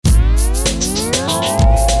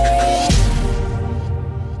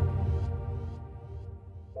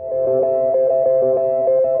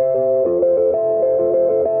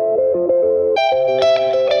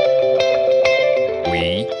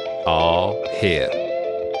here.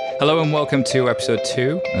 Hello and welcome to episode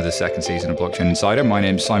 2 of the second season of Blockchain Insider. My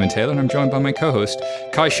name's Simon Taylor and I'm joined by my co-host,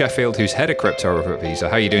 Kai Sheffield, who's head of crypto over at Visa.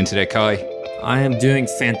 How are you doing today, Kai? I am doing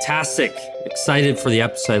fantastic. Excited for the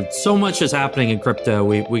episode. So much is happening in crypto.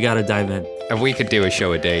 We got to dive in. And we could do a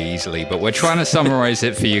show a day easily, but we're trying to summarize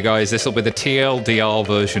it for you guys. This will be the TLDR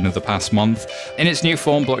version of the past month. In its new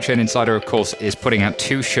form, Blockchain Insider, of course, is putting out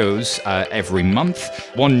 2 shows every month.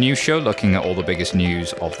 One news show looking at all the biggest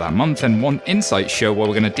news of that month, and one insight show where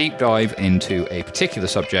we're going to deep dive into a particular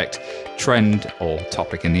subject, trend, or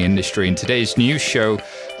topic in the industry. In today's news show,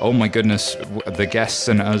 oh my goodness, the guests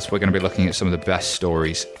and us, we're going to be looking at some of the best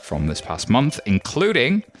stories from this past month,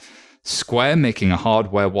 including Square making a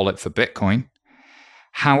hardware wallet for Bitcoin,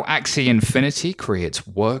 how Axie Infinity creates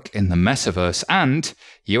work in the metaverse, and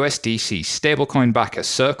USDC stablecoin backer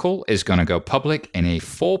Circle is going to go public in a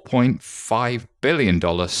 $4.5 billion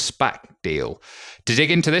SPAC deal. To dig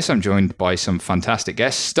into this, I'm joined by some fantastic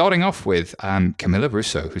guests, starting off with Camilla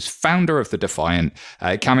Russo, who's founder of the Defiant.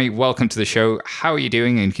 Cami, welcome to the show. How are you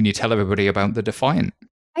doing, and can you tell everybody about the Defiant?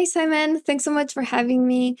 Hi, Simon. Thanks so much for having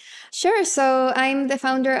me. Sure. So I'm the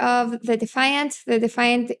founder of The Defiant. The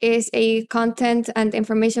Defiant is a content and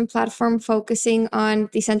information platform focusing on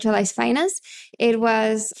decentralized finance. It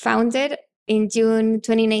was founded in June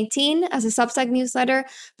 2019 as a Substack newsletter,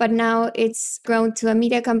 but now it's grown to a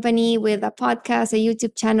media company with a podcast, a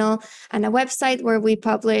YouTube channel, and a website where we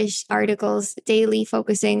publish articles daily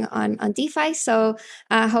focusing on DeFi. So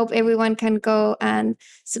I hope everyone can go and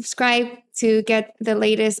subscribe to get the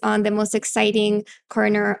latest on the most exciting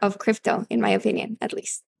corner of crypto, in my opinion, at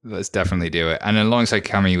least. Let's definitely do it. And alongside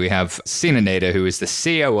Cami, we have Sina Nader, who is the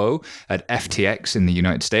COO at FTX in the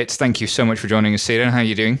United States. Thank you so much for joining us, Sina. How are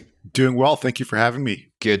you doing? Doing well. Thank you for having me.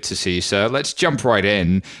 Good to see you, sir. Let's jump right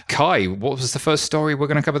in. Kai, what was the first story we're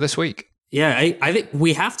going to cover this week? Yeah, I think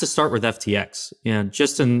we have to start with FTX.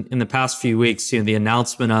 Just in the past few weeks, the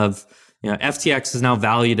announcement of FTX is now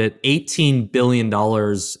valued at $18 billion in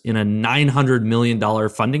a $900 million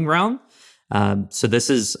funding round. So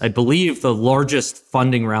this is, I believe, the largest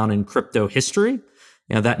funding round in crypto history.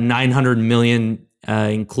 That $900 million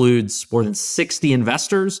includes more than 60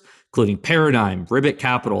 investors, including Paradigm, Ribbit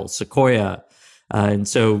Capital, Sequoia. And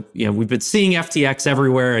so, we've been seeing FTX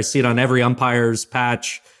everywhere. I see it on every umpire's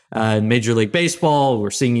patch in Major League Baseball.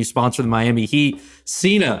 We're seeing you sponsor the Miami Heat.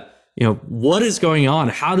 Sina, what is going on?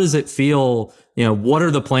 How does it feel? What are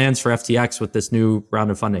the plans for FTX with this new round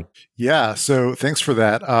of funding? Yeah, so thanks for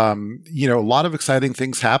that. A lot of exciting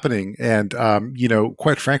things happening. And,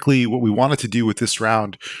 quite frankly, what we wanted to do with this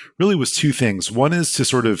round really was 2 things. One is to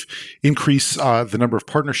sort of increase the number of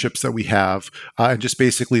partnerships that we have and just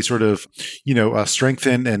basically sort of,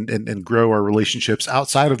 strengthen and grow our relationships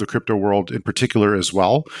outside of the crypto world in particular as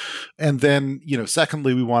well. And then,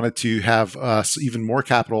 secondly, we wanted to have even more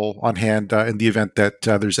capital on hand in the event that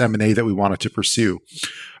there's M&A that we wanted to pursue.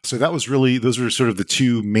 So those were sort of the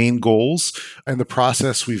 2 main goals. And the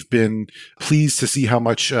process, we've been pleased to see how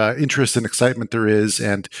much interest and excitement there is.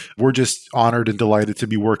 And we're just honored and delighted to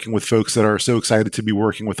be working with folks that are so excited to be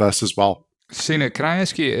working with us as well. Sina, can I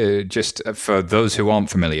ask you, just for those who aren't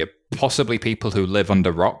familiar, possibly people who live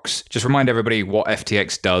under rocks, just remind everybody what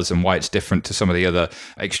FTX does and why it's different to some of the other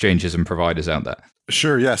exchanges and providers out there?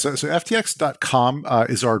 Sure, yeah. So FTX.com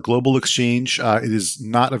is our global exchange. It is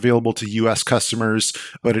not available to U.S. customers,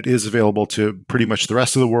 but it is available to pretty much the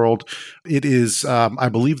rest of the world. It is, I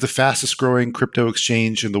believe, the fastest growing crypto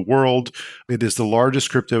exchange in the world. It is the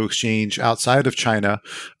largest crypto exchange outside of China.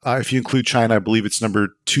 If you include China, I believe it's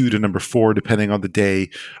number 2 to number 4, depending on the day.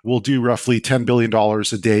 We'll do roughly $10 billion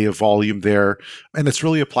a day of volume there. And it's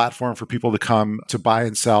really a platform for people to come to buy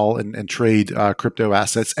and sell and trade crypto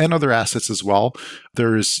assets and other assets as well.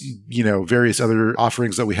 There's, various other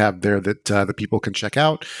offerings that we have there that people can check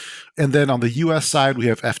out. And then on the US side, we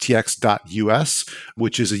have FTX.US,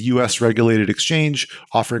 which is a US regulated exchange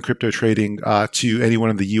offering crypto trading to anyone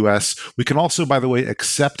in the US. We can also, by the way,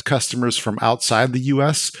 accept customers from outside the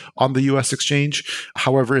US on the US exchange.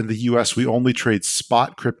 However, in the US, we only trade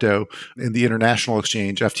spot crypto. In the international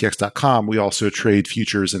exchange, FTX.com, we also trade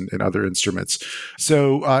futures and other instruments.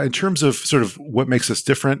 So in terms of sort of what makes us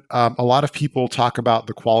different, a lot of people talk about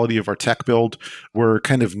the quality of our tech build. We're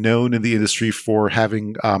kind of known in the industry for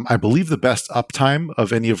having, I believe, the best uptime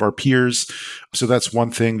of any of our peers. So that's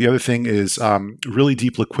one thing. The other thing is really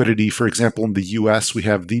deep liquidity. For example, in the US, we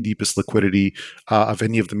have the deepest liquidity of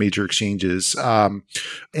any of the major exchanges.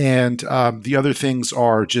 And the other things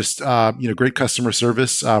are just, great customer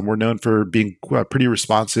service. We're known for being pretty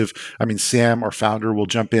responsive. I mean, Sam, our founder, will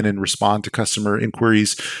jump in and respond to customer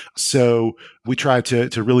inquiries. So we try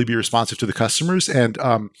to really be responsive to the customers. And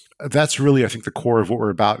that's really, I think, the core of what we're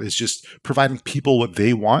about, is just providing people what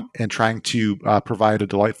they want and trying to provide a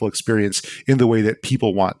delightful experience in the way that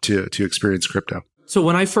people want to experience crypto. So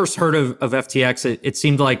when I first heard of FTX, it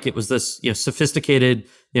seemed like it was this sophisticated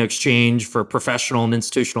exchange for professional and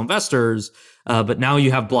institutional investors. But now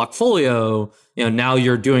you have Blockfolio. Now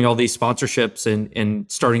you're doing all these sponsorships and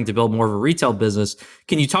starting to build more of a retail business.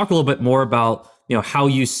 Can you talk a little bit more about how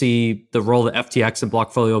you see the role that FTX and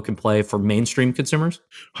Blockfolio can play for mainstream consumers?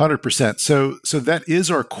 100%. So that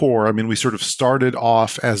is our core. I mean, we sort of started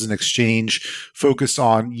off as an exchange focused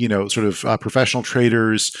on, sort of professional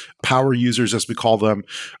traders, power users, as we call them.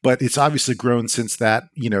 But it's obviously grown since that,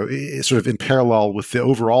 sort of in parallel with the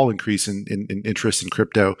overall increase in interest in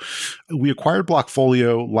crypto. We acquired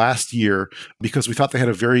Blockfolio last year because we thought they had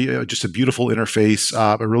a very, just a beautiful interface,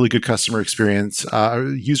 a really good customer experience,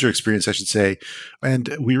 user experience, I should say.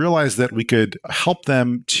 And we realized that we could help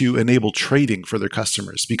them to enable trading for their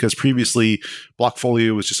customers, because previously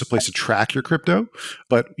Blockfolio was just a place to track your crypto.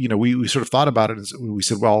 But, we sort of thought about it and we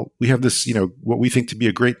said, well, we have this, what we think to be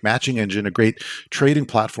a great matching engine, a great trading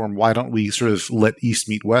platform. Why don't we sort of let East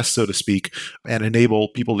meet West, so to speak, and enable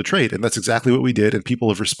people to trade? And that's exactly what we did. And people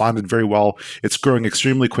have responded very well. It's growing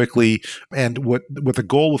extremely quickly. And what the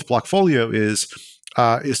goal with Blockfolio is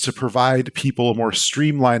to provide people a more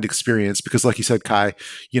streamlined experience, because like you said, Kai,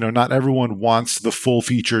 not everyone wants the full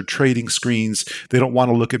featured trading screens. They don't want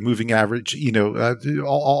to look at moving average,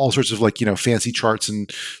 all sorts of fancy charts and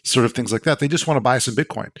sort of things like that. They just want to buy some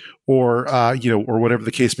Bitcoin or whatever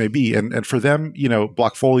the case may be. And for them,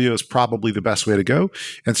 Blockfolio is probably the best way to go.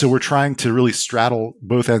 And so we're trying to really straddle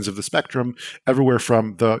both ends of the spectrum, everywhere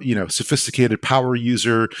from the, sophisticated power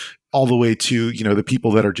user all the way to, the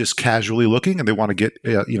people that are just casually looking and they want to get,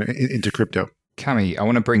 into crypto. Cami, I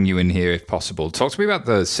want to bring you in here if possible. Talk to me about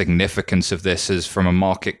the significance of this as from a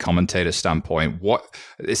market commentator standpoint.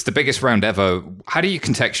 It's the biggest round ever. How do you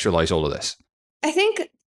contextualize all of this? I think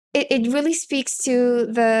it really speaks to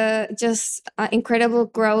the just incredible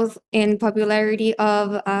growth in popularity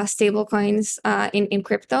of stablecoins in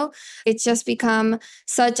crypto. It's just become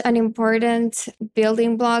such an important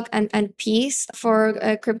building block and piece for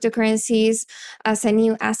cryptocurrencies as a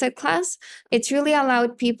new asset class. It's really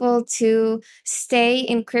allowed people to stay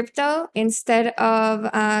in crypto instead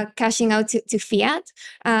of cashing out to fiat.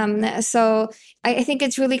 So I think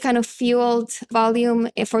it's really kind of fueled volume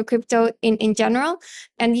for crypto in general.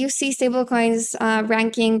 And you see stablecoins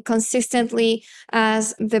ranking consistently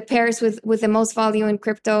as the pairs with the most volume in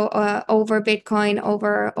crypto over Bitcoin,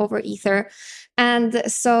 over Ether. And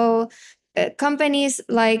so companies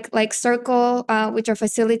like Circle, which are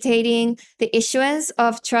facilitating the issuance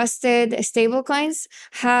of trusted stablecoins,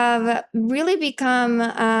 have really become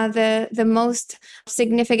the most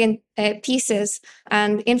significant pieces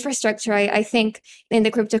and infrastructure, I think, in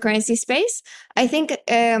the cryptocurrency space. I think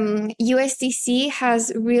USDC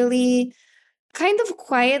has really kind of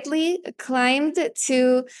quietly climbed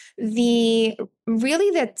to the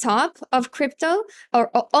top of crypto, or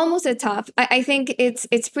almost the top. I think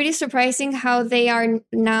it's pretty surprising how they are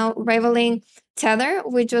now rivaling Tether,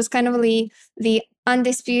 which was kind of the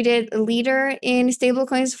undisputed leader in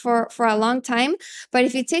stablecoins for a long time. But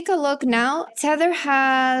if you take a look now, Tether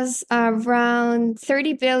has around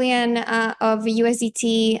 30 billion of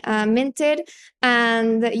USDT minted,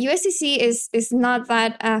 and USDC is not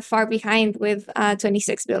that far behind with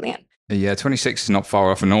 26 billion. Yeah, 26 is not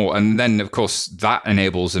far off at all. And then, of course, that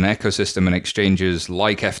enables an ecosystem and exchanges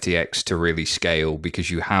like FTX to really scale,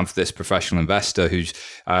 because you have this professional investor who's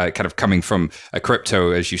kind of coming from a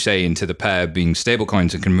crypto, as you say, into the pair being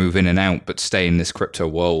stablecoins and can move in and out, but stay in this crypto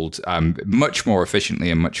world much more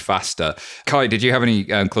efficiently and much faster. Kai, did you have any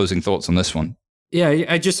closing thoughts on this one? Yeah,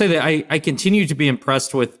 I just say that I continue to be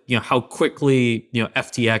impressed with how quickly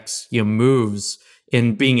FTX moves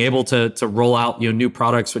in being able to roll out new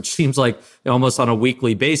products, which seems like almost on a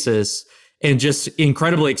weekly basis, and just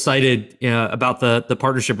incredibly excited about the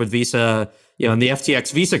partnership with Visa, and the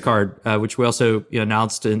FTX Visa card, which we also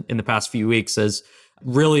announced in the past few weeks as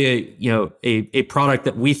really a product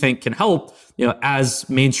that we think can help as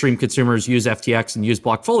mainstream consumers use FTX and use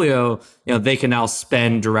Blockfolio, they can now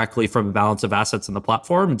spend directly from a balance of assets in the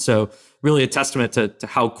platform. And so really a testament to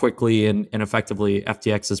how quickly and effectively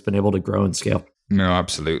FTX has been able to grow and scale. No,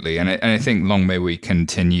 absolutely. And I think long may we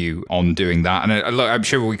continue on doing that. And I'm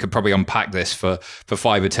sure we could probably unpack this for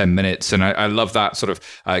 5 or 10 minutes. And I love that sort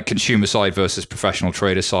of consumer side versus professional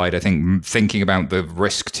trader side. I think thinking about the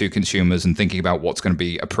risk to consumers and thinking about what's going to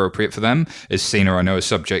be appropriate for them is, Sina, I know, a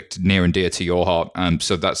subject near and dear to your heart.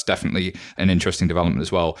 So that's definitely an interesting development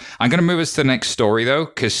as well. I'm going to move us to the next story, though,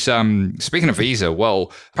 because speaking of Visa,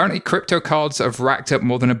 well, apparently crypto cards have racked up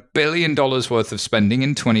more than $1 billion worth of spending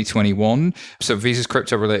in 2021. So Visa's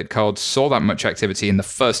crypto-related cards saw that much activity in the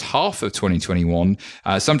first half of 2021.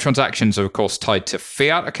 Some transactions are, of course, tied to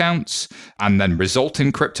fiat accounts and then result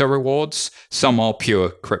in crypto rewards. Some are pure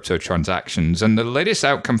crypto transactions. And the latest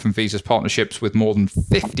outcome from Visa's partnerships with more than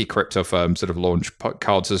 50 crypto firms that have launched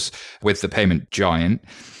cards with the payment giant.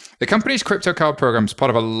 The company's crypto card program is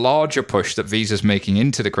part of a larger push that Visa's making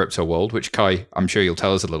into the crypto world, which Kai, I'm sure you'll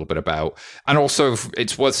tell us a little bit about. And also,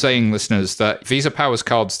 it's worth saying, listeners, that Visa powers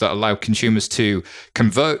cards that allow consumers to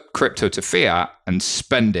convert crypto to fiat and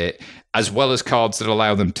spend it, as well as cards that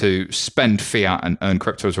allow them to spend fiat and earn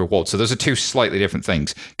crypto as rewards. So those are two slightly different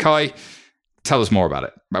things. Kai, tell us more about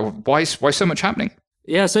it. Why so much happening?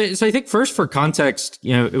 Yeah, so I think first for context,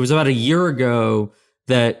 it was about a year ago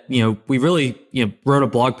that, we really, wrote a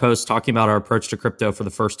blog post talking about our approach to crypto for the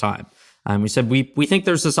first time. We said, we think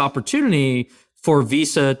there's this opportunity for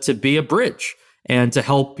Visa to be a bridge and to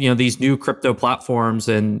help, these new crypto platforms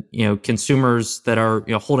and, consumers that are,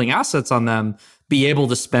 holding assets on them be able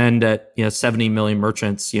to spend at, 70 million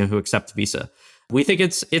merchants, who accept Visa. We think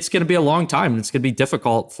it's going to be a long time. It's going to be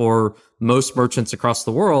difficult for most merchants across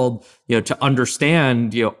the world, to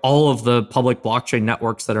understand, all of the public blockchain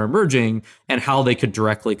networks that are emerging and how they could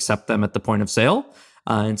directly accept them at the point of sale.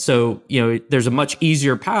 And so, there's a much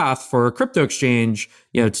easier path for a crypto exchange,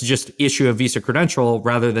 to just issue a Visa credential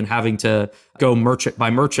rather than having to go merchant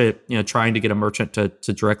by merchant, trying to get a merchant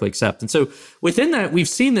to directly accept. And so within that, we've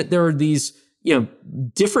seen that there are these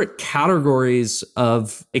different categories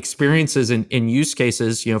of experiences and use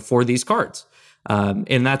cases, for these cards.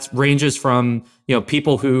 And that ranges from,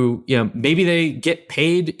 people who, maybe they get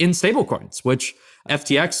paid in stablecoins, which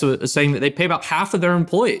FTX is saying that they pay about half of their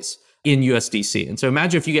employees in USDC. And so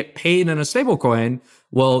imagine if you get paid in a stablecoin,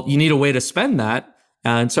 well, you need a way to spend that.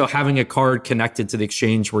 And so having a card connected to the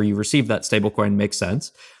exchange where you receive that stablecoin makes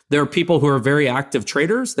sense. There are people who are very active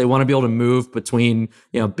traders. They want to be able to move between,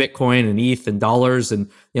 Bitcoin and ETH and dollars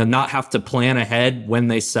and, not have to plan ahead when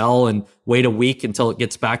they sell and wait a week until it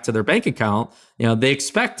gets back to their bank account. They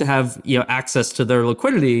expect to have, access to their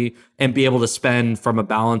liquidity and be able to spend from a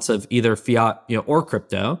balance of either fiat, or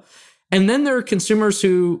crypto. And then there are consumers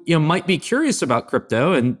who, might be curious about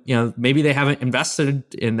crypto and, maybe they haven't invested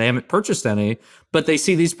and they haven't purchased any, but they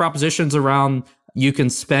see these propositions around you can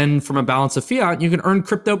spend from a balance of fiat and you can earn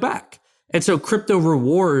crypto back. And so crypto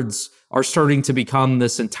rewards are starting to become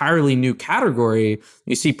this entirely new category.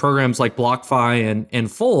 You see programs like BlockFi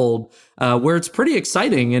and Fold, where it's pretty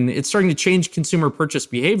exciting and it's starting to change consumer purchase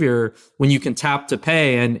behavior when you can tap to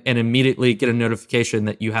pay and immediately get a notification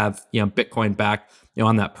that you have, Bitcoin back,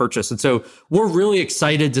 on that purchase. And so we're really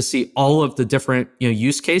excited to see all of the different,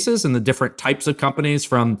 use cases and the different types of companies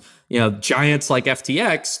from, giants like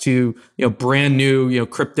FTX to, brand new,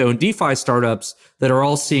 crypto and DeFi startups that are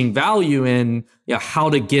all seeing value in, how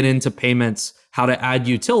to get into payments, how to add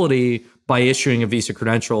utility by issuing a Visa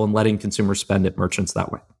credential and letting consumers spend at merchants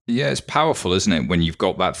that way. Yeah, it's powerful, isn't it? When you've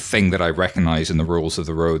got that thing that I recognize in the rules of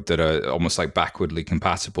the road that are almost like backwardly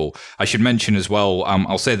compatible. I should mention as well,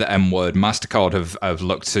 I'll say the M word, MasterCard have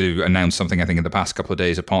looked to announce something, I think, in the past couple of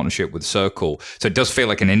days, a partnership with Circle. So it does feel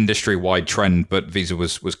like an industry-wide trend, but Visa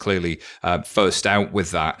was clearly first out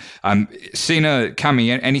with that. Sina,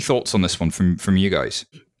 Cami, any thoughts on this one from you guys?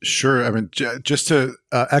 Sure. I mean, just to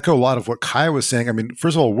echo a lot of what Kai was saying. I mean,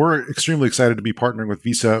 first of all, we're extremely excited to be partnering with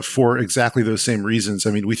Visa for exactly those same reasons.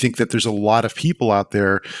 I mean, we think that there's a lot of people out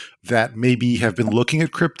there that maybe have been looking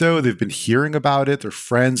at crypto. They've been hearing about it. Their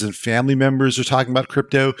friends and family members are talking about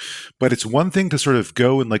crypto. But it's one thing to sort of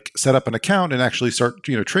go and like set up an account and actually start,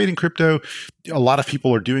 trading crypto. A lot of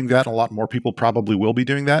people are doing that. A lot more people probably will be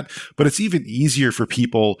doing that. But it's even easier for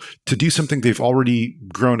people to do something they've already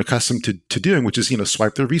grown accustomed to doing, which is,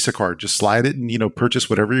 swipe their Visa card, just slide it and, purchase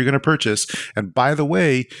whatever you're going to purchase. And by the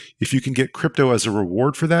way, if you can get crypto as a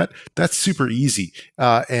reward for that, that's super easy.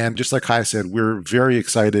 And just like Kai said, we're very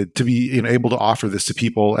excited to be able to offer this to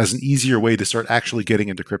people as an easier way to start actually getting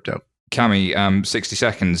into crypto. Cami, 60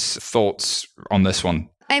 seconds, thoughts on this one?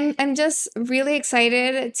 I'm just really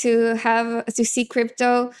excited to see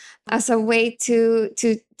crypto as a way to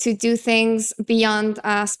do things beyond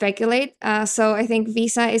speculate. So I think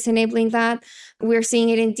Visa is enabling that. We're seeing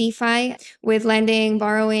it in DeFi with lending,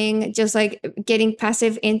 borrowing, just like getting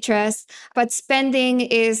passive interest. But spending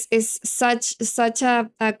is such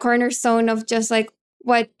a cornerstone of just like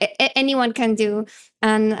what anyone can do,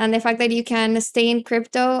 and the fact that you can stay in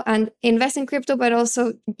crypto and invest in crypto, but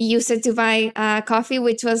also use it to buy coffee,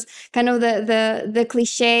 which was kind of the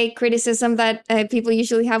cliche criticism that people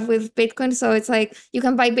usually have with Bitcoin. So it's like you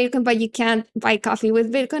can buy Bitcoin, but you can't buy coffee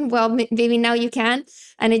with Bitcoin. Well, maybe now you can,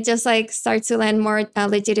 and it just like starts to lend more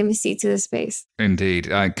legitimacy to the space. Indeed.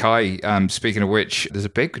 Kai, speaking of which, there's a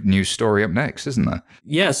big news story up next, isn't there?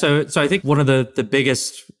 Yeah, so I think one of the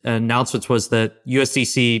biggest announcements was that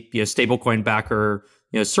USDC, stablecoin backer,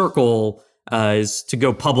 Circle is to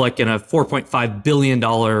go public in a $4.5 billion,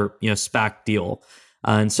 SPAC deal.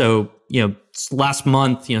 And so, last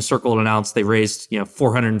month, Circle announced they raised,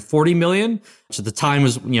 $440 million, which at the time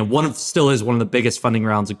was, still is one of the biggest funding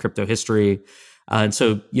rounds in crypto history. And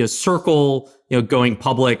so, Circle, going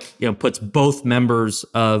public, puts both members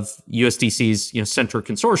of USDC's, Central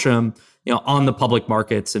Consortium, on the public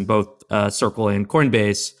markets in both Circle and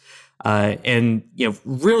Coinbase. And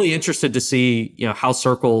really interested to see how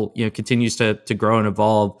Circle continues to grow and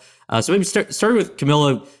evolve. So maybe starting with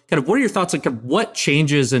Camilla, kind of what are your thoughts on kind of what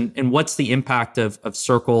changes and what's the impact of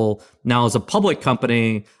Circle now as a public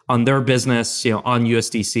company on their business, on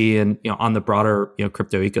USDC and on the broader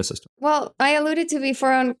crypto ecosystem? Well, I alluded to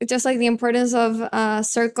before on just like the importance of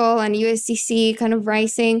Circle and USDC kind of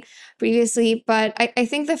rising previously, but I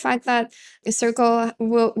think the fact that Circle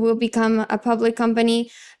will become a public company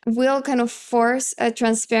will kind of force a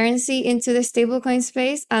transparency into the stablecoin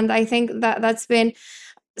space, and I think that that's been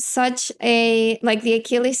such a like the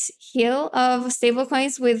Achilles heel of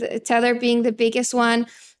stablecoins, with Tether being the biggest one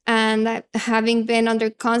and having been under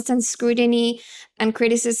constant scrutiny and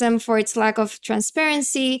criticism for its lack of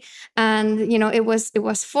transparency. And it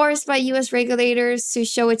was forced by US regulators to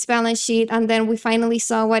show its balance sheet, and then we finally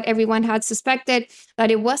saw what everyone had suspected, that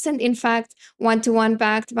it wasn't in fact one-to-one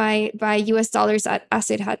backed by US dollars as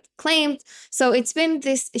it had claimed. So it's been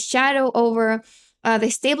this shadow over the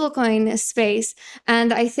stablecoin space.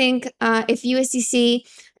 And I think if USDC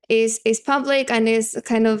is public and is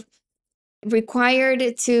kind of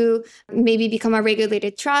required to maybe become a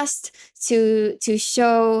regulated trust, to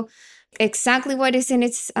show exactly what is in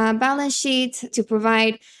its balance sheet, to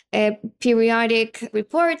provide periodic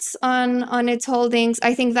reports on its holdings,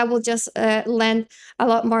 I think that will just lend a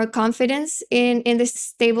lot more confidence in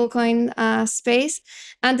this stablecoin space.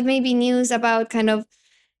 And maybe news about kind of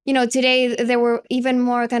today there were even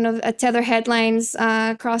more kind of Tether headlines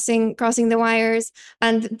crossing the wires.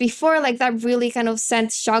 And before, like, that really kind of sent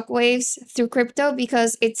shockwaves through crypto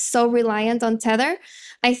because it's so reliant on Tether.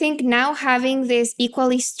 I think now having this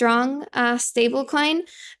equally strong stablecoin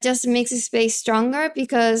just makes the space stronger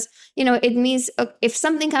because, it means if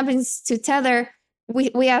something happens to Tether,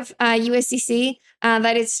 we have USDC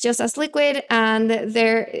that it's just as liquid, and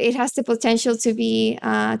it has the potential to be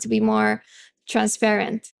more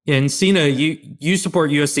transparent. And Sina, you support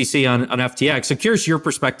USDC on FTX. So curious your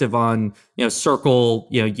perspective on Circle,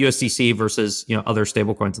 USDC versus other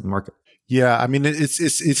stablecoins in the market. Yeah, I mean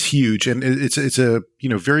it's huge, and it's a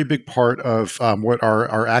very big part of what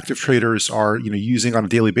our active traders are using on a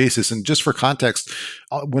daily basis. And just for context,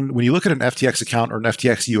 when you look at an FTX account or an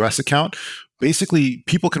FTX US account, basically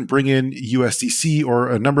people can bring in USDC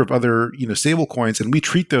or a number of other stable coins, and we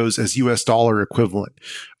treat those as US dollar equivalent.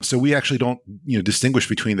 So we actually don't distinguish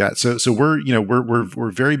between that. So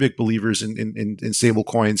we're very big believers in stable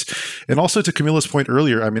coins. And also to Camilla's point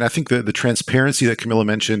earlier, I mean, I think the transparency that Camilla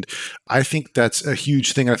mentioned, I think that's a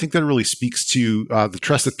huge thing. I think that really speaks to the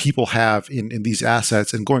trust that people have in these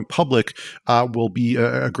assets, and going public will be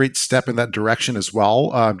a great step in that direction as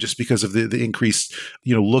well, just because of the increased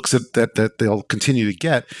looks that they'll continue to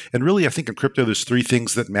get. And really, I think in crypto, there's three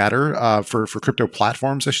things that matter for crypto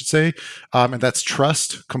platforms, I should say, and that's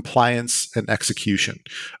trust, compliance, and execution.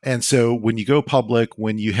 And so when you go public,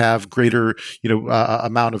 when you have greater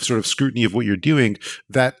amount of sort of scrutiny of what you're doing,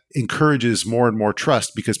 that encourages more and more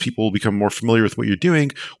trust because people will become more familiar with what you're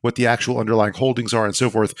doing, what the actual underlying holdings are, and so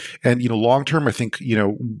forth. And long term, I think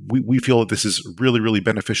we feel that this is really, really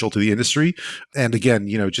beneficial to the industry. And again,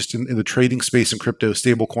 just in the trading space in crypto,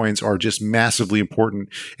 stable coins are just massively important.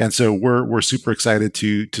 And so we're super excited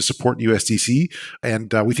to support USDC,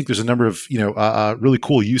 and we think there's a number of really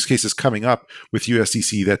cool use cases coming up with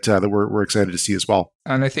USDC that we're excited to see as well.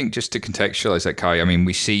 And I think just to contextualize that, Kai, I mean,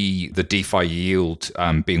 we see the DeFi yield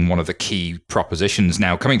being one of the key propositions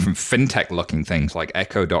now coming from fintech-looking things like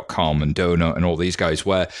Echo.com and Donut and all these guys,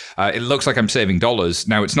 where it looks like I'm saving dollars.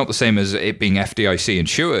 Now, it's not the same as it being FDIC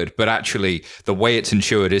insured, but actually the way it's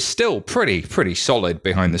insured is still pretty solid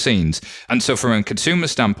behind the scenes. And so from a consumer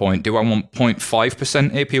standpoint, do I want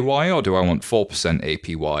 0.5% APY or do I want 4%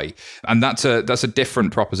 APY? And that's a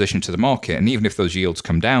different proposition to the market. And even if those yields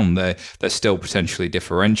come down, they're still potentially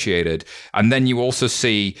differentiated. And then you also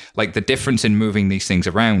see like the difference in moving these things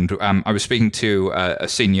around. I was speaking to a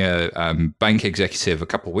senior bank executive a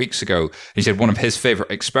couple of weeks ago. He said one of his favorite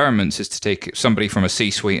experiments is to take somebody from a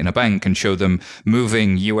C-suite in a bank and show them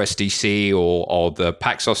moving USDC or the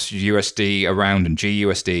Paxos USD around and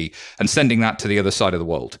GUSD and sending that to the other side of the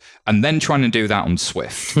world. And then trying to do that on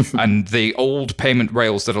Swift. And the old payment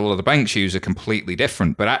rails that a lot of the banks use are completely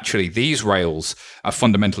different. But actually, these rails are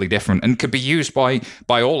fundamentally different and could be used by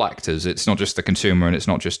all actors. It's not just the consumer and it's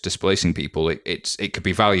not just displacing people. It could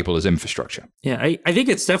be valuable as infrastructure. Yeah, I think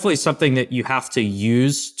it's definitely something that you have to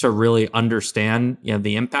use to really understand,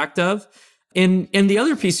 the impact of. And the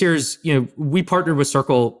other piece here is, we partnered with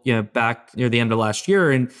Circle, back near the end of last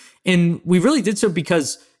year, and we really did so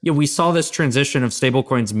because we saw this transition of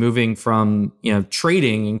stablecoins moving from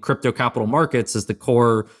trading in crypto capital markets as the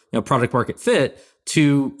core product market fit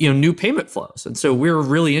to new payment flows. And so we're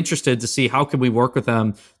really interested to see how can we work with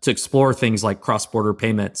them to explore things like cross-border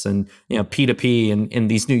payments and P2P and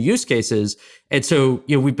these new use cases. And so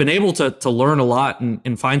we've been able to learn a lot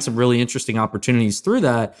and find some really interesting opportunities through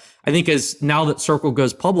that. I think as now that Circle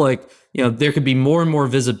goes public, there could be more and more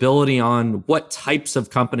visibility on what types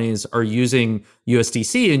of companies are using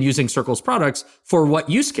USDC and using Circle's products for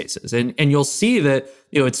what use cases. And you'll see that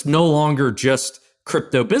it's no longer just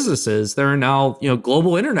crypto businesses. There are now,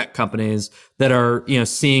 global internet companies that are,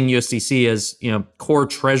 seeing USDC as, core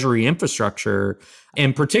treasury infrastructure.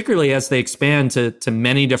 And particularly as they expand to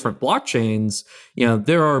many different blockchains,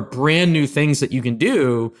 there are brand new things that you can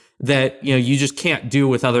do that, you just can't do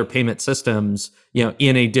with other payment systems,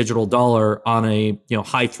 in a digital dollar on a,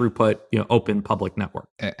 high throughput, open public network.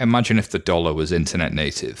 Imagine if the dollar was internet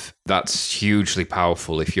native. That's hugely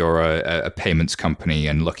powerful if you're a payments company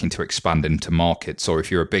and looking to expand into markets, or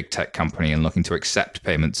if you're a big tech company and looking to accept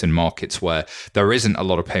payments in markets where there isn't a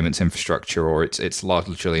lot of payments infrastructure or it's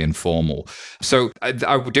largely informal. So I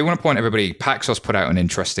do want to point everybody, Paxos put out an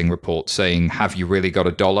interesting report saying, have you really got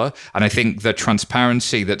a dollar? And I think the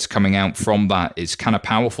transparency that's coming out from that is kind of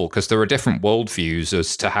powerful because there are different worldviews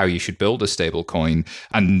as to how you should build a stable coin.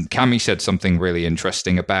 And Cami said something really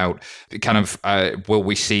interesting about kind of, will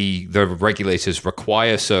we see the regulators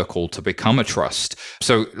require Circle to become a trust?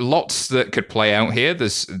 So lots that could play out here.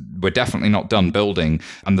 We're definitely not done building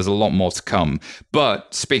and there's a lot more to come.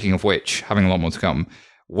 But speaking of which, having a lot more to come,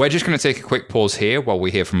 we're just going to take a quick pause here while we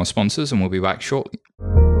hear from our sponsors, and we'll be back shortly.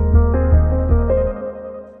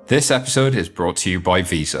 This episode is brought to you by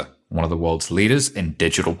Visa, one of the world's leaders in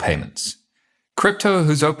digital payments. Crypto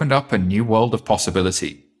has opened up a new world of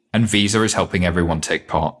possibility, and Visa is helping everyone take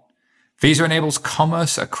part. Visa enables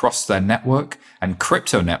commerce across their network and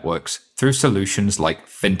crypto networks through solutions like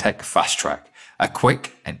FinTech Fast Track, a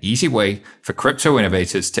quick and easy way for crypto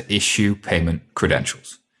innovators to issue payment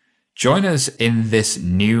credentials. Join us in this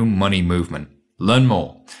new money movement. Learn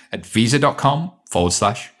more at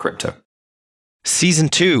visa.com/crypto. Season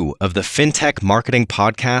 2 of the FinTech Marketing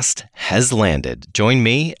Podcast has landed. Join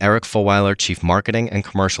me, Eric Fulweiler, Chief Marketing and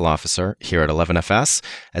Commercial Officer here at 11FS,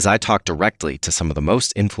 as I talk directly to some of the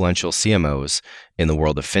most influential CMOs in the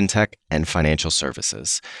world of FinTech and financial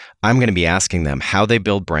services. I'm going to be asking them how they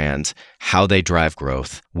build brands, how they drive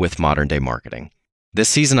growth with modern-day marketing. This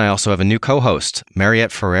season, I also have a new co-host,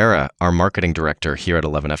 Mariette Ferreira, our marketing director here at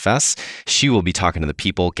 11FS. She will be talking to the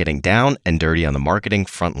people getting down and dirty on the marketing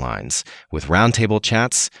front lines with roundtable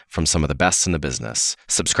chats from some of the best in the business.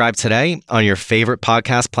 Subscribe today on your favorite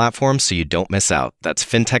podcast platform so you don't miss out. That's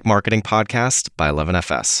FinTech Marketing Podcast by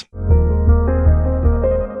 11FS.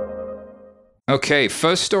 Okay,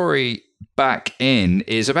 first story back in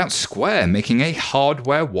is about Square making a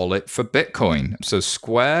hardware wallet for Bitcoin. So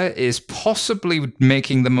Square is possibly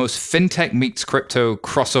making the most fintech meets crypto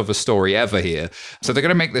crossover story ever here. So they're going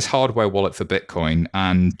to make this hardware wallet for Bitcoin.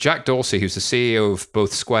 And Jack Dorsey, who's the CEO of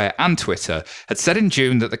both Square and Twitter, had said in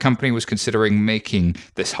June that the company was considering making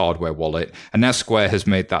this hardware wallet. And now Square has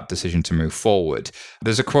made that decision to move forward.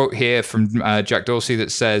 There's a quote here from Jack Dorsey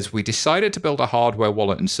that says, "We decided to build a hardware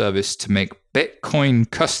wallet and service to make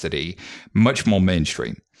Bitcoin custody much more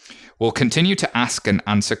mainstream. We'll continue to ask and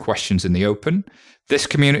answer questions in the open. This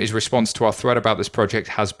community's response to our thread about this project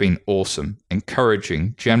has been awesome,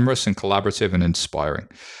 encouraging, generous, and collaborative and inspiring.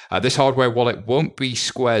 This hardware wallet won't be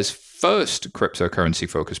Square's first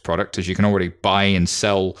cryptocurrency-focused product, as you can already buy and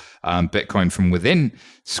sell Bitcoin from within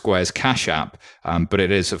Square's Cash App, but it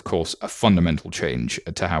is, of course, a fundamental change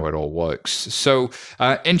to how it all works. So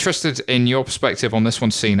interested in your perspective on this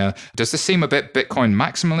one, Sina. Does this seem a bit Bitcoin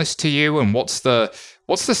maximalist to you, and what's the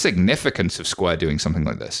significance of Square doing something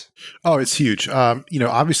like this? Oh, it's huge.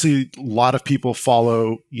 Obviously, a lot of people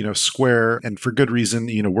follow, Square, and for good reason.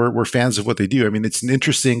 We're fans of what they do. I mean, it's an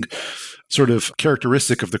interesting sort of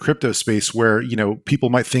characteristic of the crypto space where, people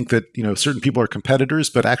might think that, certain people are competitors,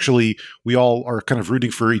 but actually we all are kind of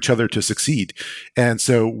rooting for each other to succeed. And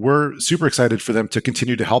so we're super excited for them to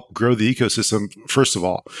continue to help grow the ecosystem, first of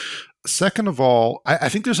all. Second of all, I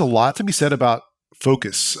think there's a lot to be said about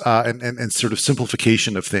focus and sort of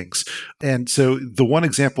simplification of things. And so the one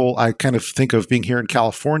example I kind of think of being here in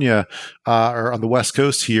California or on the West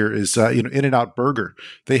Coast here is, In-N-Out Burger.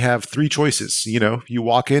 They have three choices. You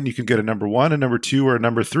walk in, you can get a number one, a number two, or a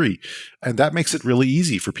number three. And that makes it really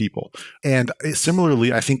easy for people. And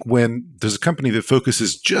similarly, I think when there's a company that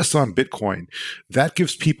focuses just on Bitcoin, that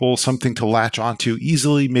gives people something to latch onto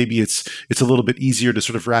easily. Maybe it's a little bit easier to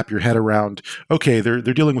sort of wrap your head around, okay, they're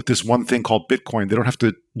dealing with this one thing called Bitcoin. They don't have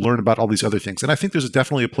to learn about all these other things. And I think there's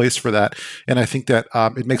definitely a place for that. And I think that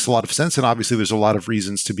it makes a lot of sense. And obviously, there's a lot of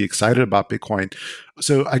reasons to be excited about Bitcoin.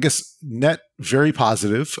 So I guess net, very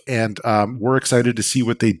positive, and we're excited to see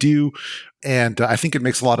what they do. And I think it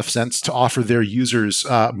makes a lot of sense to offer their users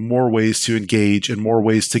more ways to engage and more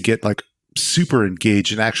ways to get like super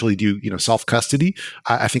engaged and actually do, self-custody.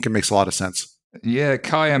 I think it makes a lot of sense. Yeah,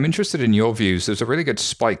 Kai, I'm interested in your views. There's a really good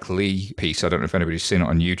Spike Lee piece, I don't know if anybody's seen it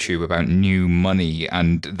on YouTube, about new money.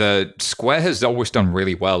 And the Square has always done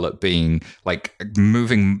really well at being like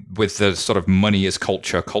moving with the sort of money as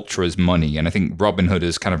culture, culture as money. And I think Robinhood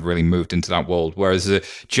has kind of really moved into that world. Whereas a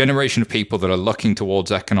generation of people that are looking towards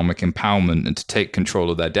economic empowerment and to take control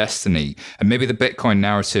of their destiny, and maybe the Bitcoin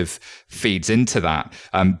narrative feeds into that.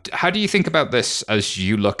 How do you think about this as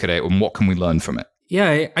you look at it, and what can we learn from it?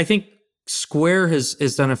 Yeah, I think Square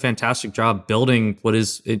has done a fantastic job building what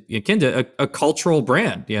is akin to a cultural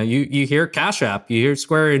brand. You hear Cash App, you hear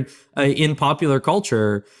Square in popular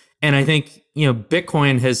culture, and I think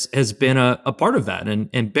Bitcoin has been a part of that,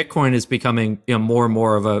 and Bitcoin is becoming more and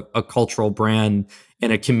more of a cultural brand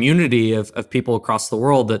and a community of people across the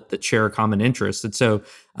world that share a common interest. And so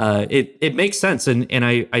it makes sense, and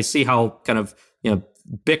I see how kind of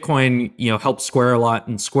Bitcoin helps Square a lot,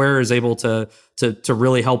 and Square is able to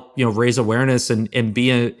really help raise awareness and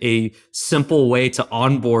be a simple way to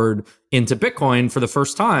onboard into Bitcoin for the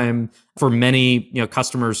first time for many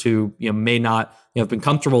customers who may not have been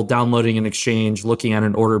comfortable downloading an exchange, looking at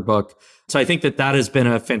an order book. So I think that has been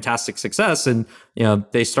a fantastic success, and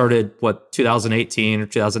they started 2018 or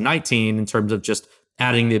 2019 in terms of just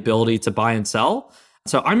adding the ability to buy and sell.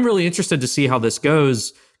 So I'm really interested to see how this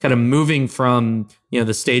goes, kind of moving from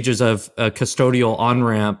the stages of a custodial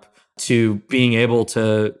on-ramp to being able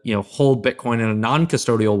to hold Bitcoin in a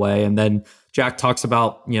non-custodial way. And then Jack talks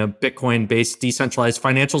about Bitcoin-based decentralized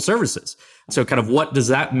financial services. So kind of what does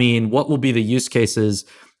that mean? What will be the use cases?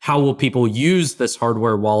 How will people use this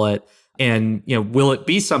hardware wallet? And will it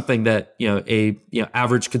be something that a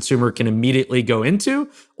average consumer can immediately go into,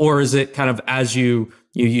 or is it kind of as you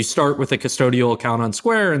start with a custodial account on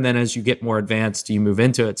Square, and then as you get more advanced, you move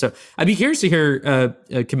into it? So I'd be curious to hear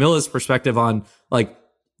Camilla's perspective on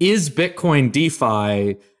is Bitcoin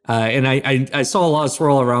DeFi? And I saw a lot of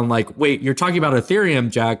swirl around wait, you're talking about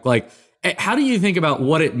Ethereum, Jack. How do you think about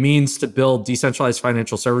what it means to build decentralized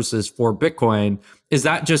financial services for Bitcoin? Is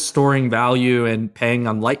that just storing value and paying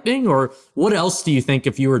on Lightning, or what else do you think,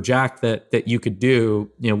 if you were Jack, that you could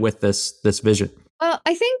do with this vision? Well,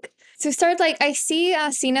 I think to start, I see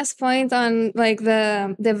Sina's point on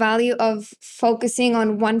the value of focusing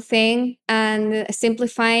on one thing and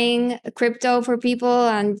simplifying crypto for people,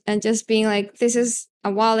 and just being this is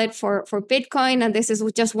a wallet for Bitcoin, and this is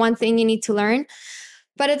just one thing you need to learn.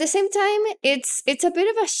 But at the same time, it's a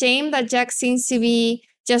bit of a shame that Jack seems to be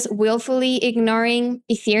just willfully ignoring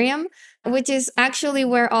Ethereum, which is actually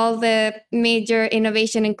where all the major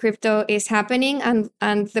innovation in crypto is happening, and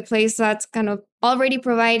the place that's kind of already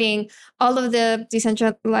providing all of the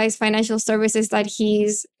decentralized financial services that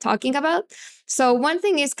he's talking about. So one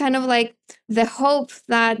thing is kind of the hope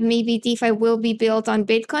that maybe DeFi will be built on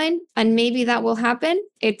Bitcoin, and maybe that will happen.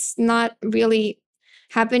 It's not really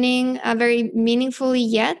happening very meaningfully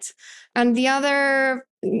yet. And the other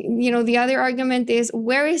argument is,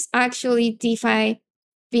 where is actually DeFi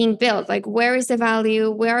being built? Like, where is the value?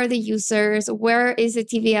 Where are the users? Where is the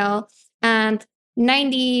TVL? And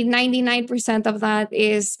 99% of that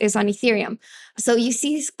is on Ethereum. So you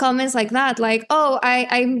see comments like that, like, oh,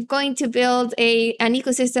 I'm going to build an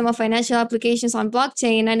ecosystem of financial applications on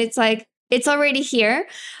blockchain. And it's like, it's already here.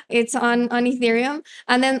 It's on Ethereum.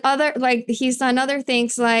 And then he's done other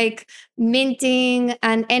things like minting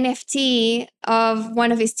an NFT of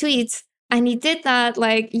one of his tweets. And he did that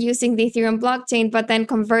like using the Ethereum blockchain, but then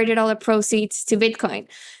converted all the proceeds to Bitcoin.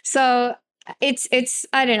 So it's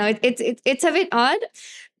I don't know, it's a bit odd.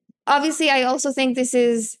 Obviously, I also think this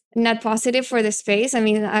is net positive for the space. I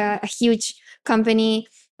mean, a huge company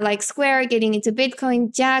like Square getting into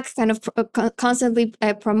Bitcoin, Jack kind of constantly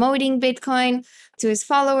promoting Bitcoin to his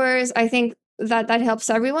followers. I think that helps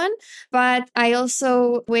everyone. But I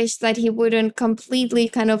also wish that he wouldn't completely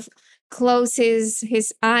kind of close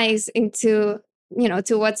his eyes into,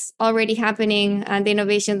 to what's already happening and the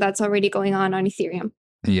innovation that's already going on Ethereum.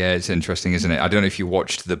 Yeah, it's interesting, isn't it? I don't know if you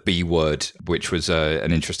watched the B Word, which was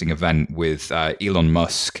an interesting event with Elon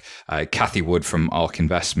Musk, Cathie Wood from ARK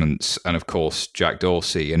Investments, and of course, Jack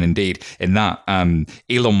Dorsey. And indeed, in that,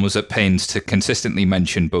 Elon was at pains to consistently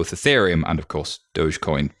mention both Ethereum and, of course,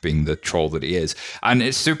 Dogecoin, being the troll that he is. And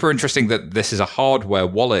it's super interesting that this is a hardware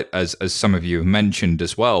wallet, as some of you have mentioned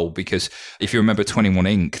as well, because if you remember 21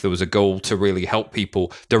 Inc., there was a goal to really help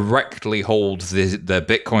people directly hold their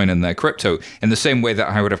Bitcoin and their crypto in the same way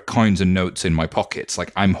that I would have coins and notes in my pockets.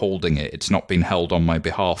 Like, I'm holding it. It's not being held on my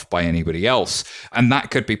behalf by anybody else. And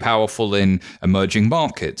that could be powerful in emerging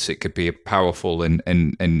markets. It could be powerful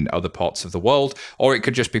in other parts of the world, or it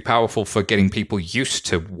could just be powerful for getting people used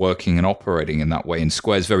to working and operating in that way. And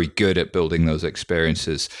Square's very good at building those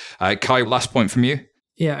experiences. Kai, last point from you.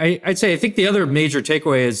 Yeah, I'd say I think the other major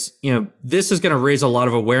takeaway is, this is going to raise a lot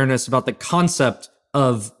of awareness about the concept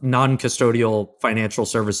of non-custodial financial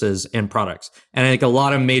services and products. And I think a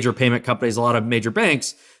lot of major payment companies, a lot of major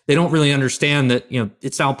banks, they don't really understand that,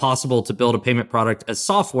 it's now possible to build a payment product as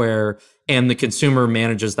software and the consumer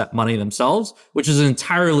manages that money themselves, which is an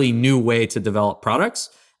entirely new way to develop products.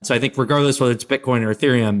 So I think regardless whether it's Bitcoin or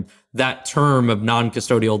Ethereum, that term of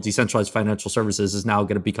non-custodial decentralized financial services is now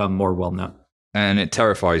going to become more well-known. And it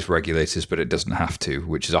terrifies regulators, but it doesn't have to,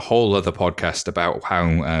 which is a whole other podcast about how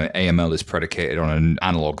AML is predicated on an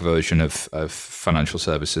analog version of financial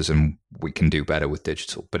services, and we can do better with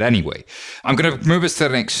digital. But anyway, I'm going to move us to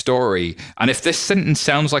the next story. And if this sentence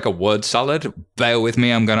sounds like a word salad, bear with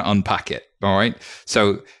me, I'm going to unpack it. All right.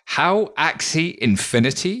 So how Axie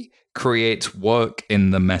Infinity creates work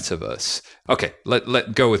in the metaverse. Okay,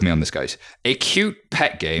 let go with me on this, guys. A cute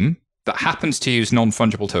pet game that happens to use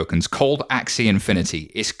non-fungible tokens called Axie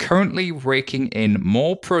Infinity is currently raking in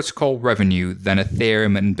more protocol revenue than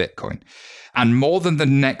Ethereum and Bitcoin, and more than the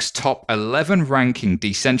next top 11 ranking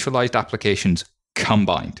decentralized applications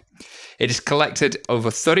combined. It has collected over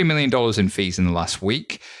 $30 million in fees in the last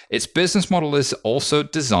week. Its business model is also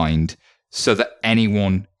designed so that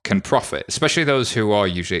anyone can profit, especially those who are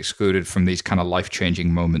usually excluded from these kind of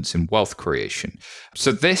life-changing moments in wealth creation.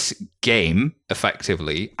 So this game,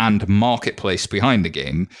 effectively, and marketplace behind the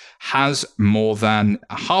game, has more than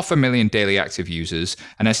 500,000 daily active users,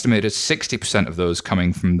 an estimated 60% of those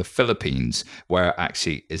coming from the Philippines, where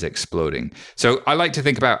Axie is exploding. So I like to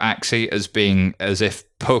think about Axie as being as if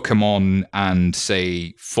Pokemon and,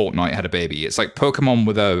 say, Fortnite had a baby. It's like Pokemon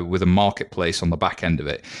with a marketplace on the back end of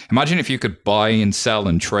it. Imagine if you could buy and sell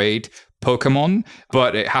and trade Pokemon,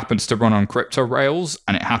 but it happens to run on crypto rails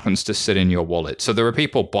and it happens to sit in your wallet. So there are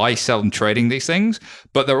people buy, sell, and trading these things,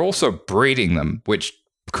 but they're also breeding them, which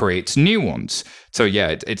creates new ones. So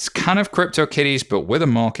yeah, it's kind of CryptoKitties, but with a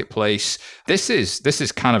marketplace. This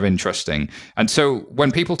is kind of interesting. And so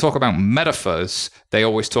when people talk about metaverse, they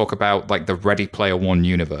always talk about like the Ready Player One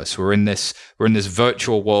universe. We're in this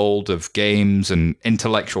virtual world of games and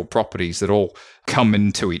intellectual properties that all come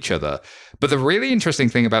into each other. But the really interesting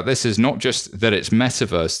thing about this is not just that it's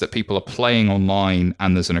metaverse, that people are playing online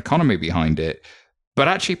and there's an economy behind it, but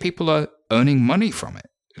actually people are earning money from it.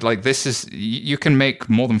 Like this is, you can make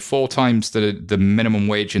more than 4 times the minimum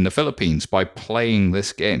wage in the Philippines by playing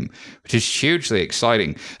this game, which is hugely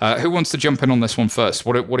exciting. Who wants to jump in on this one first?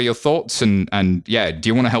 What are your thoughts? And yeah, do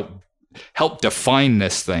you want to help define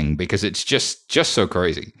this thing? Because it's just so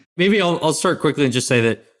crazy. Maybe I'll start quickly and just say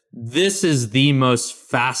that this is the most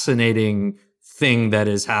fascinating thing that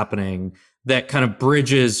is happening that kind of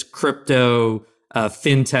bridges crypto,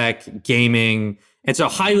 fintech, gaming. And so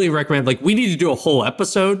highly recommend, like, we need to do a whole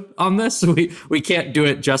episode on this. We can't do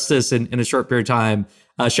it justice in a short period of time.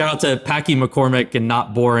 Shout out to Packy McCormick and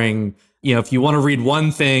Not Boring. If you want to read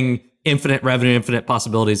one thing infinite revenue, infinite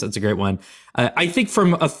possibilities. That's a great one. I think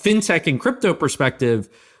from a fintech and crypto perspective,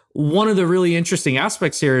 one of the really interesting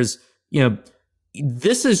aspects here is,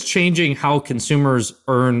 this is changing how consumers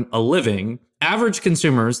earn a living. Average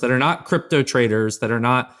consumers that are not crypto traders, that are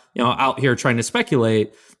not, out here trying to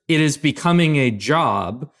speculate, it is becoming a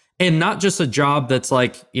job, and not just a job that's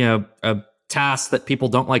like, a task that people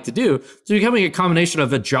don't like to do. It's becoming a combination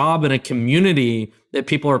of a job and a community that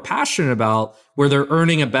people are passionate about, where they're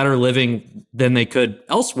earning a better living than they could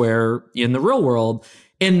elsewhere in the real world.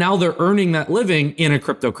 And now they're earning that living in a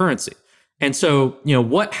cryptocurrency. And so,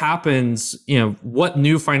 what happens, what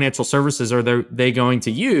new financial services are they going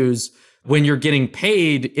to use when you're getting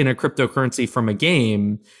paid in a cryptocurrency from a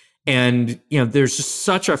game? And, there's just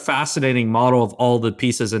such a fascinating model of all the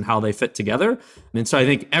pieces and how they fit together. And so I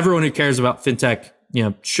think everyone who cares about fintech,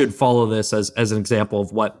 should follow this as an example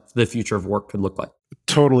of what the future of work could look like.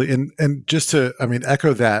 Totally. And just to,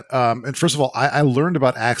 echo that. And first of all, I learned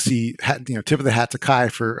about Axie, tip of the hat to Kai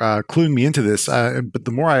for cluing me into this. But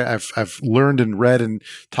the more I've learned and read and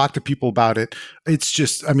talked to people about it, it's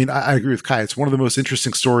just, I agree with Kai. It's one of the most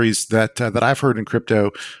interesting stories that I've heard in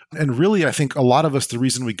crypto. And really, I think a lot of us, the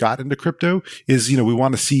reason we got into crypto is, we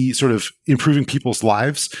want to see sort of improving people's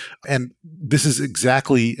lives. And this is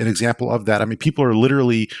exactly an example of that. People are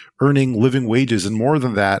literally earning living wages, and more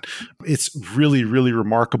than that. It's really, really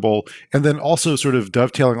remarkable. And then also sort of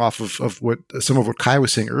dovetailing off of what some of what Kai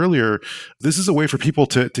was saying earlier, this is a way for people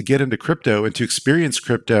to get into crypto and to experience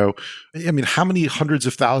crypto. How many hundreds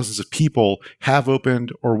of thousands of people have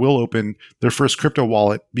opened or will open their first crypto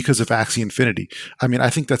wallet because of Axie Infinity? I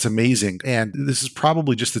think that's amazing. And this is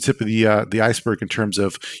probably just the tip of the iceberg in terms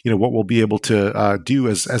of, what we'll be able to do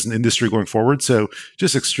as an industry going forward. So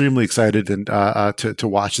just extremely excited and to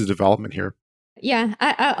watch the development here. Yeah,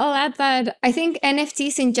 I'll add that I think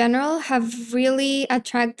NFTs in general have really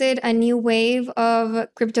attracted a new wave of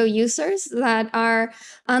crypto users that are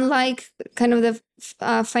unlike kind of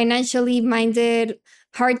the financially minded,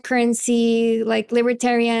 hard currency, like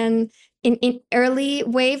libertarian in early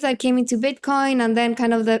wave that came into Bitcoin, and then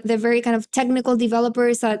kind of the very kind of technical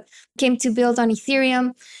developers that came to build on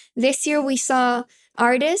Ethereum. This year we saw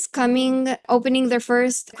artists opening their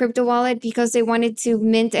first crypto wallet because they wanted to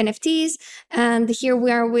mint NFTs. And here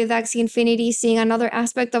we are with Axie Infinity, seeing another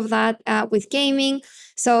aspect of that with gaming.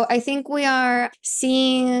 So I think we are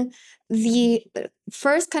seeing the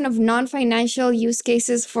first kind of non-financial use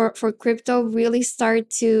cases for crypto really start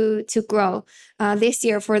to grow this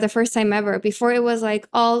year for the first time ever. Before it was like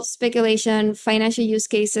all speculation, financial use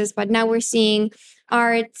cases, but now we're seeing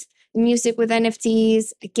art, music with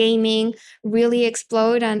NFTs, gaming really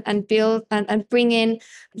explode and build and bring in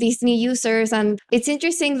these new users. And it's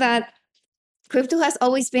interesting that crypto has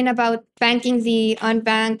always been about banking the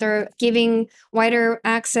unbanked or giving wider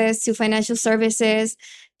access to financial services.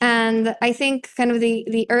 And I think kind of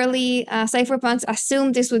the early cypherpunks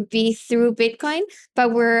assumed this would be through Bitcoin,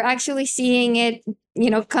 but we're actually seeing it,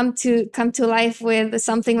 come to life with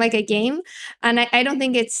something like a game. And I don't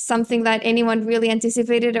think it's something that anyone really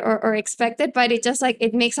anticipated or expected, but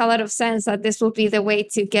it makes a lot of sense that this will be the way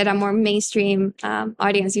to get a more mainstream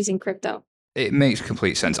audience using crypto. It makes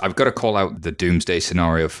complete sense. I've got to call out the doomsday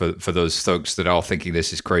scenario for those folks that are thinking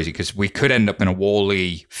this is crazy, because we could end up in a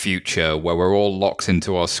Wall-E future where we're all locked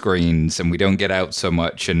into our screens and we don't get out so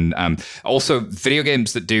much. And also, video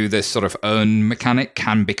games that do this sort of earn mechanic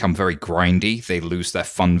can become very grindy. They lose their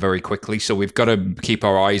fun very quickly. So we've got to keep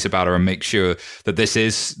our eyes about it and make sure that this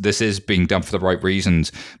is being done for the right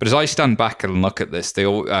reasons. But as I stand back and look at this,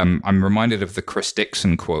 I'm reminded of the Chris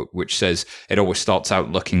Dixon quote, which says, "It always starts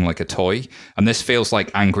out looking like a toy." And this feels like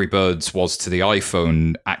Angry Birds was to the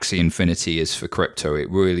iPhone, Axie Infinity is for crypto. It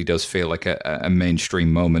really does feel like a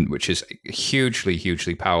mainstream moment, which is hugely,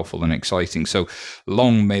 hugely powerful and exciting. So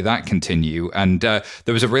long may that continue. And there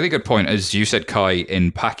was a really good point, as you said, Kai,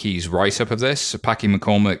 in Packy's write-up of this. Packy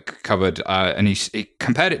McCormick covered, and he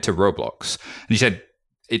compared it to Roblox. And he said,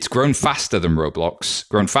 it's grown faster than Roblox,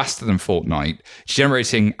 grown faster than Fortnite. It's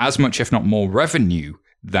generating as much, if not more, revenue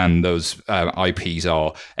than those IPs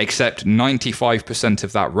are, except 95%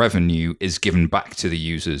 of that revenue is given back to the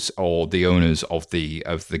users or the owners of the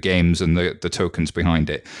games and the tokens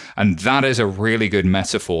behind it. And that is a really good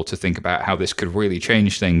metaphor to think about how this could really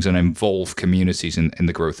change things and involve communities in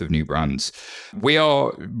the growth of new brands. We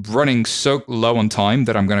are running so low on time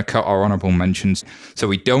that I'm going to cut our honorable mentions. So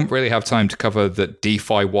we don't really have time to cover that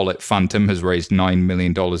DeFi wallet Phantom has raised $9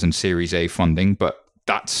 million in Series A funding, but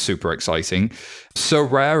that's super exciting. So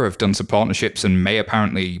Rare have done some partnerships and may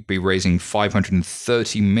apparently be raising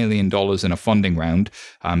 $530 million in a funding round.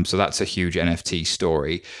 So that's a huge NFT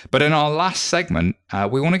story. But in our last segment,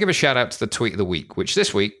 we want to give a shout out to the tweet of the week, which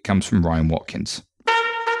this week comes from Ryan Watkins.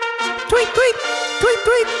 Tweet, tweet, tweet,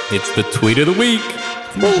 tweet. It's the tweet of the week.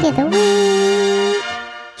 Tweet of the week.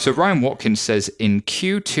 So Ryan Watkins says in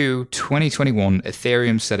Q2 2021,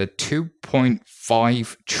 Ethereum settled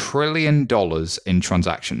 $2.5 trillion in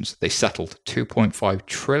transactions. They settled $2.5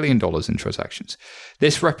 trillion in transactions.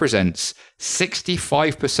 This represents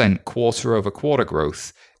 65% quarter-over-quarter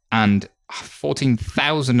growth and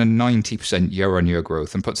 14,090% year-on-year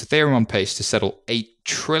growth, and puts Ethereum on pace to settle $8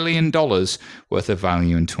 trillion worth of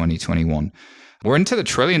value in 2021. We're into the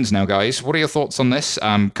trillions now, guys. What are your thoughts on this?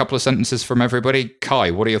 Couple of sentences from everybody. Kai,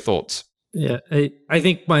 what are your thoughts? Yeah, I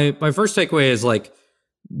think my first takeaway is like,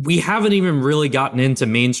 we haven't even really gotten into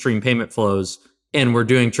mainstream payment flows, and we're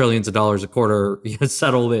doing trillions of dollars a quarter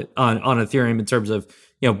settled it on Ethereum in terms of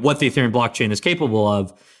what the Ethereum blockchain is capable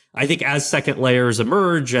of. I think as second layers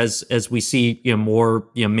emerge, as we see more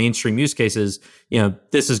mainstream use cases,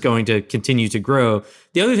 this is going to continue to grow.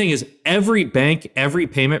 The other thing is every bank, every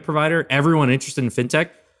payment provider, everyone interested in fintech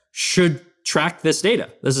should track this data.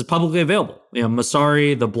 This is publicly available.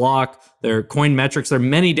 Masari, the Block, their coin metrics, there are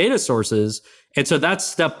many data sources. And so that's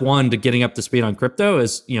step one to getting up to speed on crypto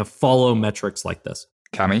is, follow metrics like this.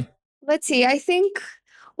 Cami? Let's see. I think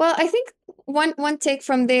one take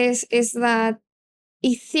from this is that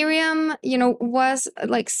Ethereum, was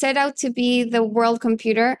like set out to be the world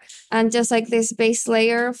computer and just like this base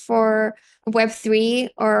layer for Web3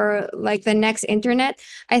 or like the next internet.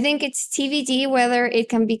 I think it's TBD whether it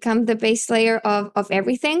can become the base layer of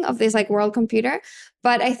everything, of this like world computer.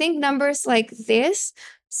 But I think numbers like this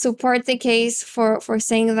support the case for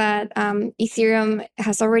saying that Ethereum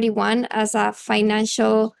has already won as a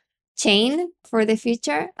financial chain for the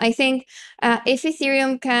future. I think if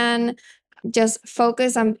Ethereum can just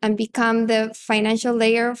focus and become the financial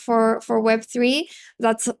layer for Web3,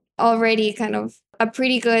 that's already kind of a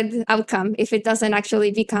pretty good outcome if it doesn't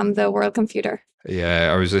actually become the world computer.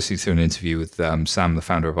 Yeah, I was listening to an interview with Sam, the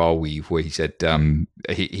founder of Arweave, where he said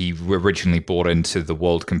he originally bought into the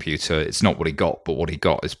world computer. It's not what he got, but what he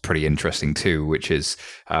got is pretty interesting too, which is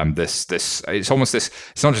this. It's almost this.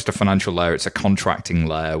 It's not just a financial layer; it's a contracting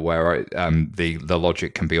layer where the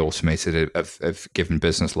logic can be automated of given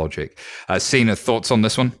business logic. Sina, thoughts on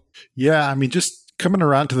this one? Yeah, I mean, just coming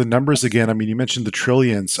around to the numbers again, I mean, you mentioned the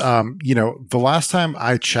trillions. The last time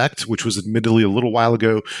I checked, which was admittedly a little while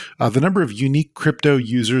ago, the number of unique crypto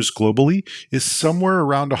users globally is somewhere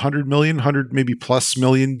around 100 million, 100 maybe plus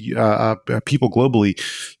million people globally.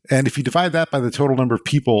 And if you divide that by the total number of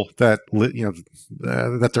people that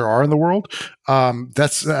that there are in the world,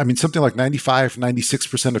 that's something like 95,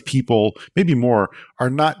 96% of people, maybe more,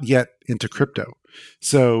 are not yet into crypto.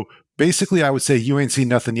 So basically, I would say you ain't seen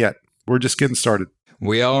nothing yet. We're just getting started.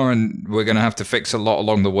 We are, and we're going to have to fix a lot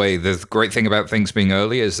along the way. The great thing about things being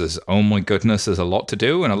early is there's a lot to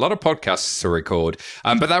do and a lot of podcasts to record.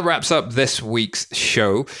 But that wraps up this week's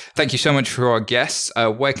show. Thank you so much for our guests.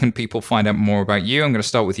 Where can people find out more about you? I'm going to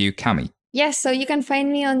start with you, Cami. Yes, so you can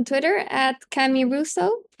find me on Twitter at Cami Russo,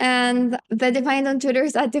 and The Defiant on Twitter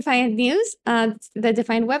is at Defiant News. The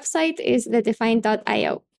Defiant website is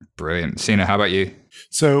thedefiant.io. Brilliant. Sina, how about you?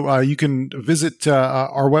 So you can visit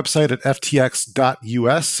our website at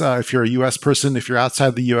ftx.us. If you're a U.S. person, if you're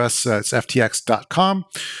outside the U.S., it's ftx.com.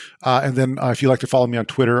 And then if you'd like to follow me on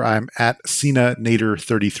Twitter, I'm at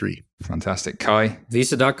SinaNader33. Fantastic. Kai?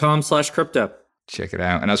 Visa.com/crypto. Check it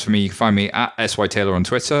out. And as for me, you can find me at SYTaylor on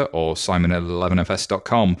Twitter or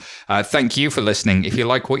simon@11fs.com. Thank you for listening. If you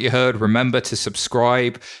like what you heard, remember to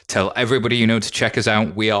subscribe. Tell everybody you know to check us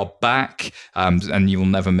out. We are back, and you will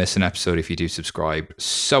never miss an episode if you do subscribe.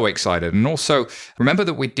 So excited. And also, remember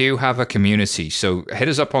that we do have a community. So hit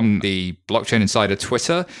us up on the Blockchain Insider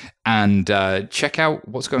Twitter and check out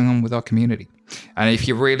what's going on with our community. And if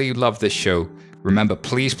you really love this show, remember,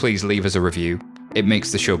 please leave us a review. It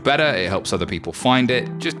makes the show better. It helps other people find it.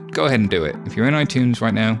 Just go ahead and do it. If you're in iTunes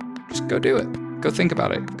right now, just go do it. Go think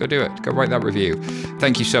about it. Go do it. Go write that review.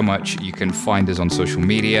 Thank you so much. You can find us on social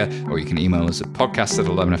media, or you can email us at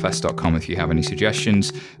podcast@11fs.com if you have any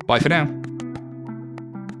suggestions. Bye for now.